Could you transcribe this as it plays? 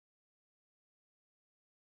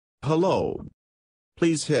Hello.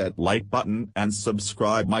 Please hit like button and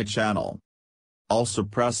subscribe my channel. Also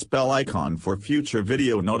press bell icon for future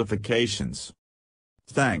video notifications.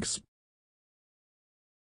 Thanks.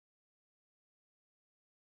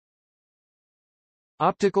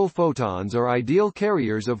 Optical photons are ideal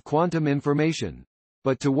carriers of quantum information.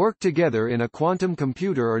 But to work together in a quantum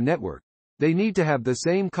computer or network, they need to have the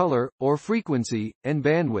same color, or frequency, and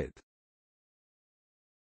bandwidth.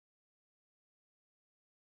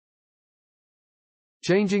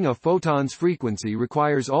 Changing a photon's frequency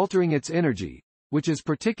requires altering its energy, which is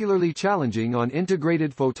particularly challenging on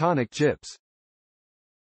integrated photonic chips.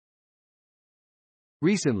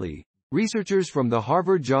 Recently, researchers from the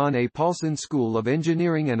Harvard John A. Paulson School of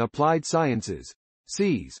Engineering and Applied Sciences,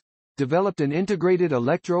 SEAS, developed an integrated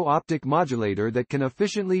electro-optic modulator that can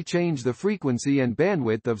efficiently change the frequency and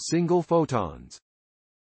bandwidth of single photons.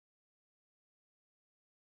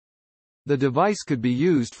 The device could be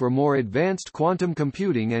used for more advanced quantum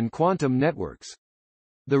computing and quantum networks.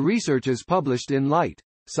 The research is published in Light,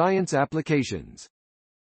 Science Applications.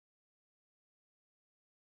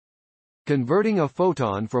 Converting a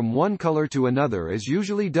photon from one color to another is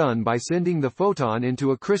usually done by sending the photon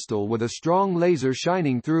into a crystal with a strong laser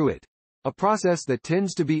shining through it, a process that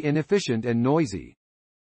tends to be inefficient and noisy.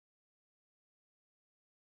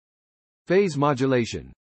 Phase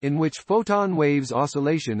modulation, in which photon waves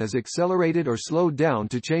oscillation is accelerated or slowed down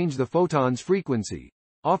to change the photon's frequency,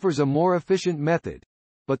 offers a more efficient method,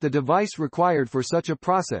 but the device required for such a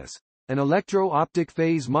process, an electro-optic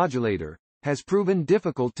phase modulator, has proven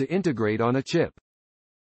difficult to integrate on a chip.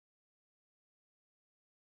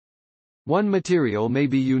 One material may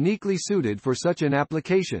be uniquely suited for such an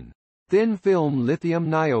application: thin-film lithium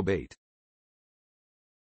niobate.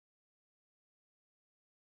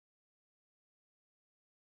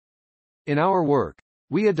 In our work,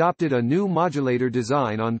 we adopted a new modulator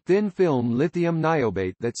design on thin-film lithium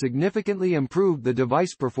niobate that significantly improved the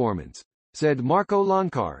device performance, said Marco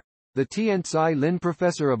Lancar, the T&Sci Lin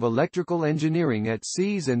Professor of Electrical Engineering at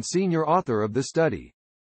SEAS and senior author of the study.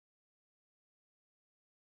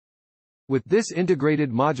 With this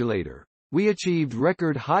integrated modulator, we achieved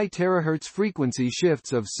record high terahertz frequency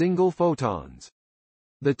shifts of single photons.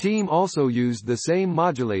 The team also used the same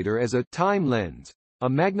modulator as a time lens, a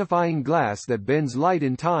magnifying glass that bends light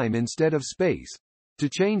in time instead of space, to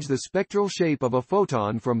change the spectral shape of a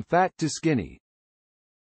photon from fat to skinny.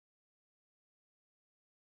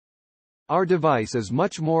 Our device is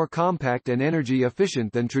much more compact and energy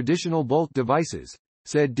efficient than traditional bulk devices,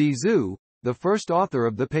 said D. Zhu, the first author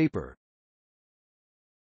of the paper.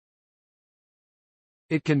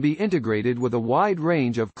 It can be integrated with a wide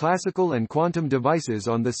range of classical and quantum devices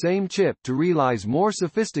on the same chip to realize more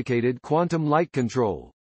sophisticated quantum light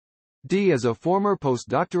control. D is a former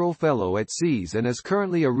postdoctoral fellow at SEAS and is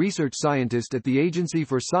currently a research scientist at the Agency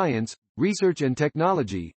for Science, Research and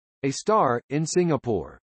Technology, (ASTAR), in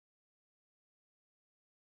Singapore.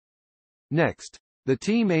 Next, the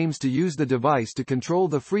team aims to use the device to control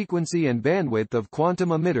the frequency and bandwidth of quantum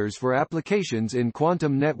emitters for applications in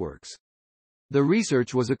quantum networks. The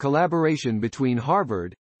research was a collaboration between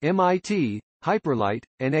Harvard, MIT, Hyperlight,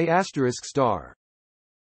 and A***STAR.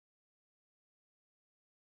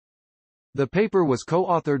 The paper was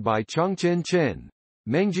co-authored by Chongqing Chen,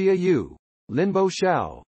 Mengjia Yu, Linbo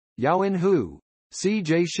Xiao, Yaowen Hu,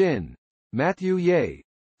 C.J. Shin, Matthew Ye,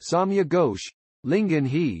 Samya Ghosh, Lingyan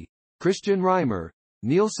He, Christian Reimer,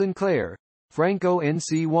 Neil Sinclair, Franco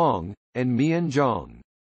N.C. Wang, and Mian Zhang.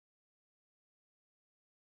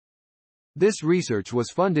 This research was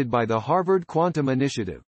funded by the Harvard Quantum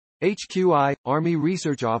Initiative, HQI, Army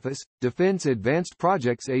Research Office, Defense Advanced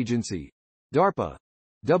Projects Agency, DARPA,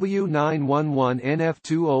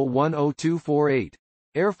 W911NF2010248,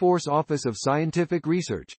 Air Force Office of Scientific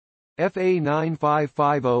Research, FA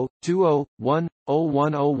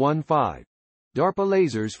 9550-20-1-01015, DARPA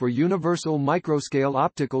Lasers for Universal Microscale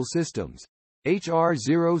Optical Systems, HR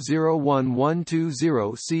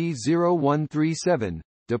 001120C0137,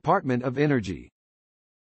 Department of Energy.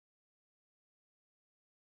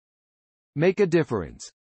 Make a difference.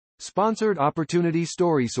 Sponsored Opportunity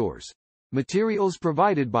Story Source. Materials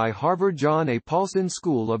provided by Harvard John A. Paulson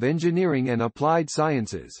School of Engineering and Applied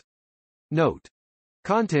Sciences. Note: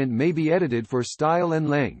 content may be edited for style and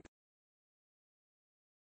length.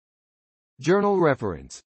 Journal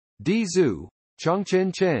reference: D. Zhu,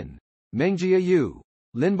 Chongqing Chen, Mengjia Yu,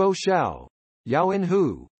 Linbo Xiao, Yaowen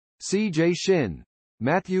Hu, C.J. Shin,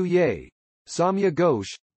 Matthew Ye, Samya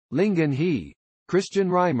Ghosh, Lingyan He, Christian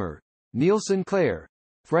Reimer, Neil Sinclair,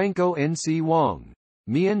 Franco N.C. Wang,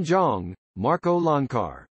 Mian Zhang, Marco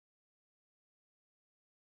Lancar.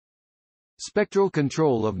 spectral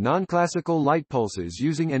control of non-classical light pulses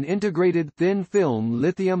using an integrated thin-film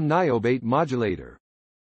lithium niobate modulator.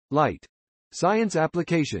 Light Science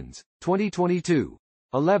Applications, 2022.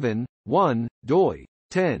 11, 1, doi,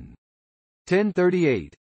 10.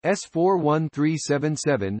 1038,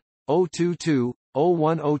 S41377, 022,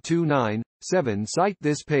 01029, 7. Cite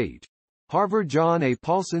this page. Harvard John A.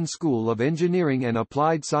 Paulson School of Engineering and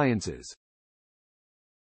Applied Sciences.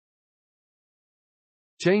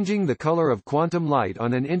 Changing the color of quantum light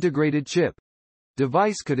on an integrated chip.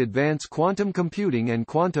 Device could advance quantum computing and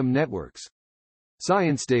quantum networks.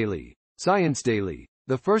 Science Daily,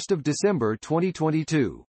 the 1st of December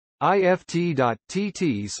 2022.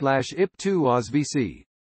 ift.tt/ip2osvc.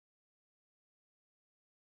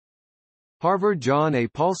 Harvard John A.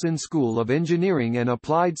 Paulson School of Engineering and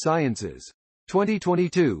Applied Sciences.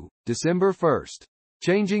 2022, December 1st.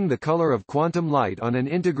 Changing the color of quantum light on an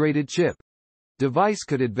integrated chip. Device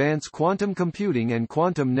could advance quantum computing and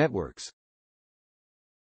quantum networks.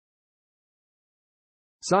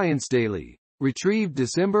 Science Daily. Retrieved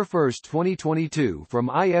December 1, 2022 from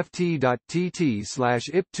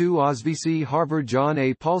ift.tt/ip2osvc. Harvard John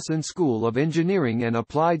A. Paulson School of Engineering and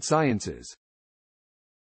Applied Sciences.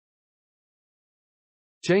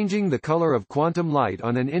 Changing the color of quantum light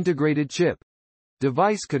on an integrated chip.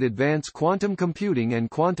 Device could advance quantum computing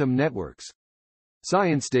and quantum networks.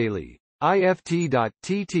 Science Daily.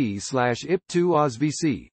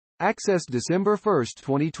 ift.tt/ip2osvc. Accessed December 1,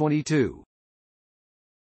 2022.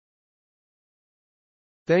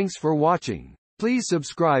 Thanks for watching. Please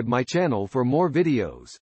subscribe my channel for more videos.